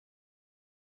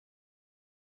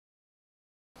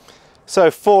So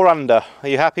 4 under, are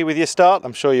you happy with your start?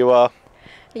 I'm sure you are.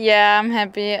 Yeah, I'm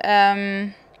happy.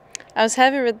 I was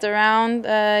happy with the round,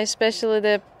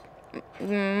 especially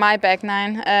my back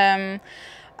nine.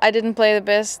 I didn't play the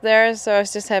best there, so I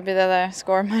was just happy that I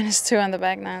scored -2 on the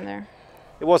back nine there.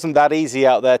 It wasn't that easy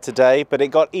out there today, but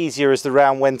it got easier as the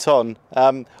round went on.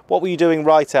 What were you doing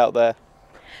right out there?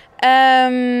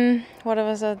 What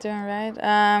was I doing right?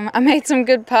 I made some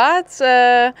good putts.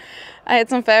 I had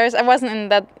some fairways. I wasn't in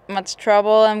that much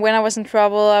trouble, and when I was in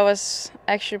trouble, I was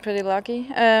actually pretty lucky.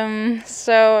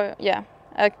 So yeah,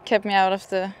 it kept me out of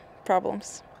the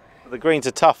problems. The greens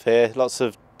are tough here, lots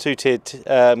of two-tiered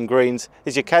greens.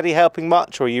 Is your caddy helping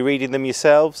much, or are you reading them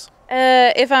yourselves?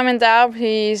 If I'm in doubt,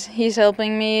 he's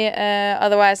helping me.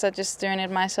 Otherwise, I'm just doing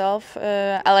it myself.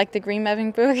 I like the green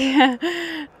mapping book,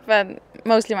 but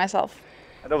mostly myself.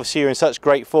 And obviously you're in such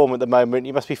great form at the moment.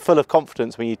 You must be full of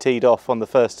confidence when you teed off on the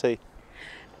first tee.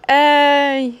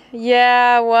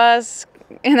 Yeah, I was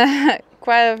in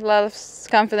quite a lot of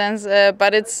confidence,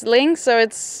 but it's links, so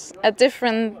it's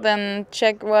different than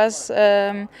Czech was.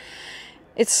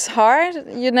 It's hard.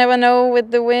 You never know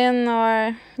with the wind,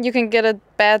 or you can get a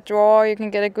bad draw, you can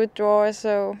get a good draw.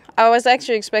 So I was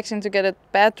actually expecting to get a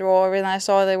bad draw when I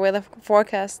saw the weather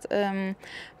forecast,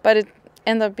 but it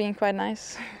ended up being quite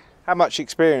nice. How much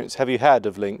experience have you had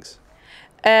of links?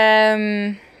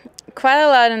 Quite a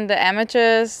lot in the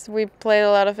amateurs. We played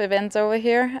a lot of events over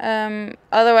here.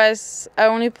 Otherwise, I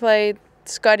only played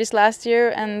Scottish last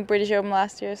year and British Open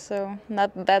last year, so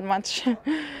not that much.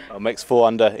 Makes 4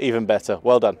 under even better.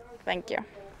 Well done. Thank you.